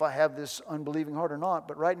know if I have this unbelieving heart or not,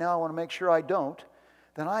 but right now I want to make sure I don't,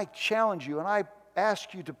 then I challenge you and I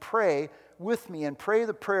ask you to pray with me and pray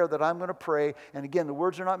the prayer that I'm going to pray. And again, the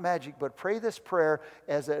words are not magic, but pray this prayer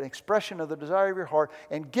as an expression of the desire of your heart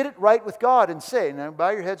and get it right with God and say, now bow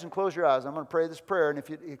your heads and close your eyes. I'm going to pray this prayer. And if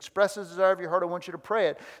it expresses the desire of your heart, I want you to pray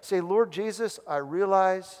it. Say, Lord Jesus, I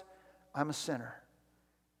realize I'm a sinner.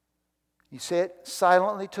 You say it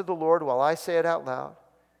silently to the Lord while I say it out loud.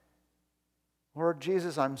 Lord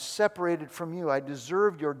Jesus, I'm separated from you. I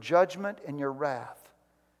deserve your judgment and your wrath.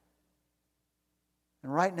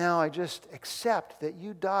 And right now I just accept that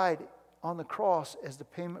you died on the cross as the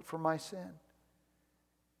payment for my sin.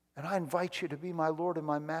 And I invite you to be my Lord and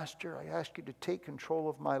my Master. I ask you to take control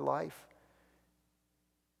of my life.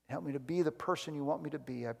 Help me to be the person you want me to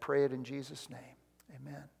be. I pray it in Jesus' name.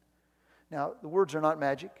 Amen. Now, the words are not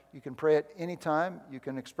magic. You can pray it anytime. You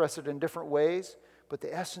can express it in different ways. But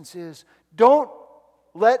the essence is, don't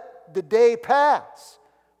let the day pass.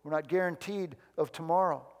 We're not guaranteed of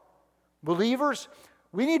tomorrow. Believers,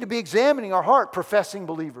 we need to be examining our heart, professing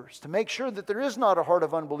believers, to make sure that there is not a heart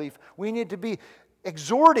of unbelief. We need to be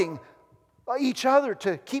exhorting each other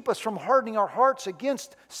to keep us from hardening our hearts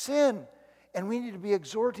against sin. And we need to be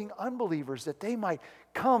exhorting unbelievers that they might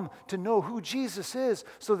come to know who Jesus is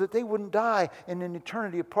so that they wouldn't die in an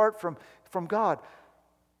eternity apart from God.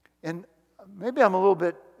 And maybe I'm a little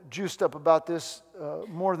bit juiced up about this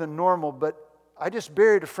more than normal, but I just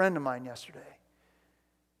buried a friend of mine yesterday.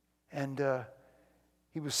 And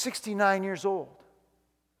he was 69 years old.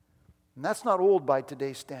 And that's not old by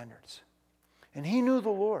today's standards. And he knew the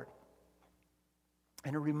Lord.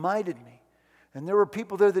 And it reminded me. And there were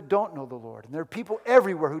people there that don't know the Lord. And there are people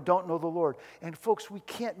everywhere who don't know the Lord. And folks, we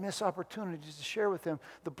can't miss opportunities to share with them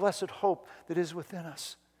the blessed hope that is within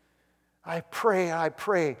us. I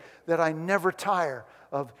pray that I never tire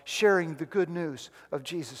of sharing the good news of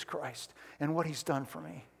Jesus Christ and what He's done for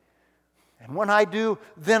me. And when I do,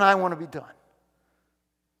 then I want to be done.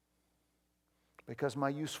 Because my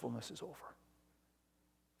usefulness is over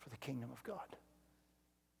for the kingdom of God.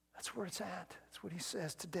 That's where it's at. That's what he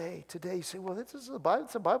says today. Today you say, well, this is the Bible.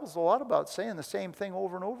 The Bible's a lot about saying the same thing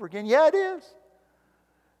over and over again. Yeah, it is.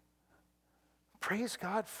 Praise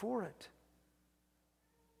God for it.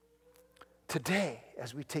 Today,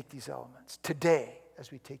 as we take these elements,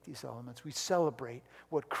 we celebrate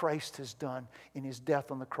what Christ has done in His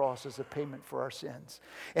death on the cross as a payment for our sins.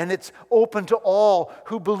 And it's open to all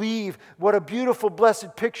who believe. What a beautiful,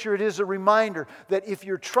 blessed picture it is, a reminder that if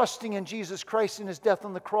you're trusting in Jesus Christ and His death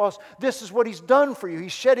on the cross, this is what He's done for you. He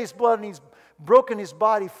shed His blood and He's broken His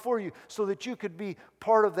body for you so that you could be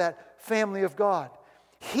part of that family of God.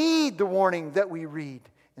 Heed the warning that we read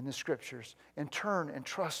in the Scriptures and turn and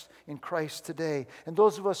trust in Christ today. And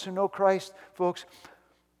those of us who know Christ, folks,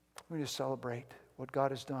 we just celebrate what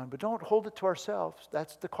God has done. But don't hold it to ourselves.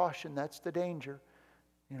 That's the caution. That's the danger.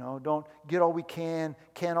 Don't get all we can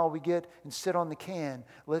all we get, and sit on the can.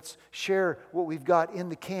 Let's share what we've got in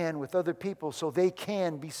the can with other people so they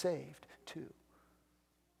can be saved too.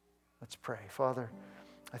 Let's pray. Father,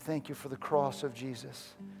 I thank You for the cross of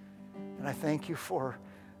Jesus. And I thank You for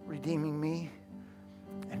redeeming me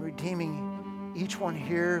and redeeming each one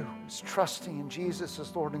here who's trusting in Jesus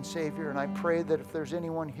as Lord and Savior. And I pray that if there's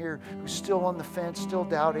anyone here who's still on the fence, still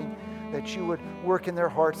doubting, that You would work in their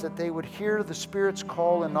hearts, that they would hear the Spirit's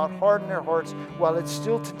call and not harden their hearts while it's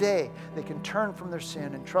still today. They can turn from their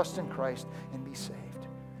sin and trust in Christ and be saved.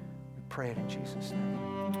 We pray it in Jesus' name.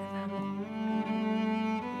 Amen.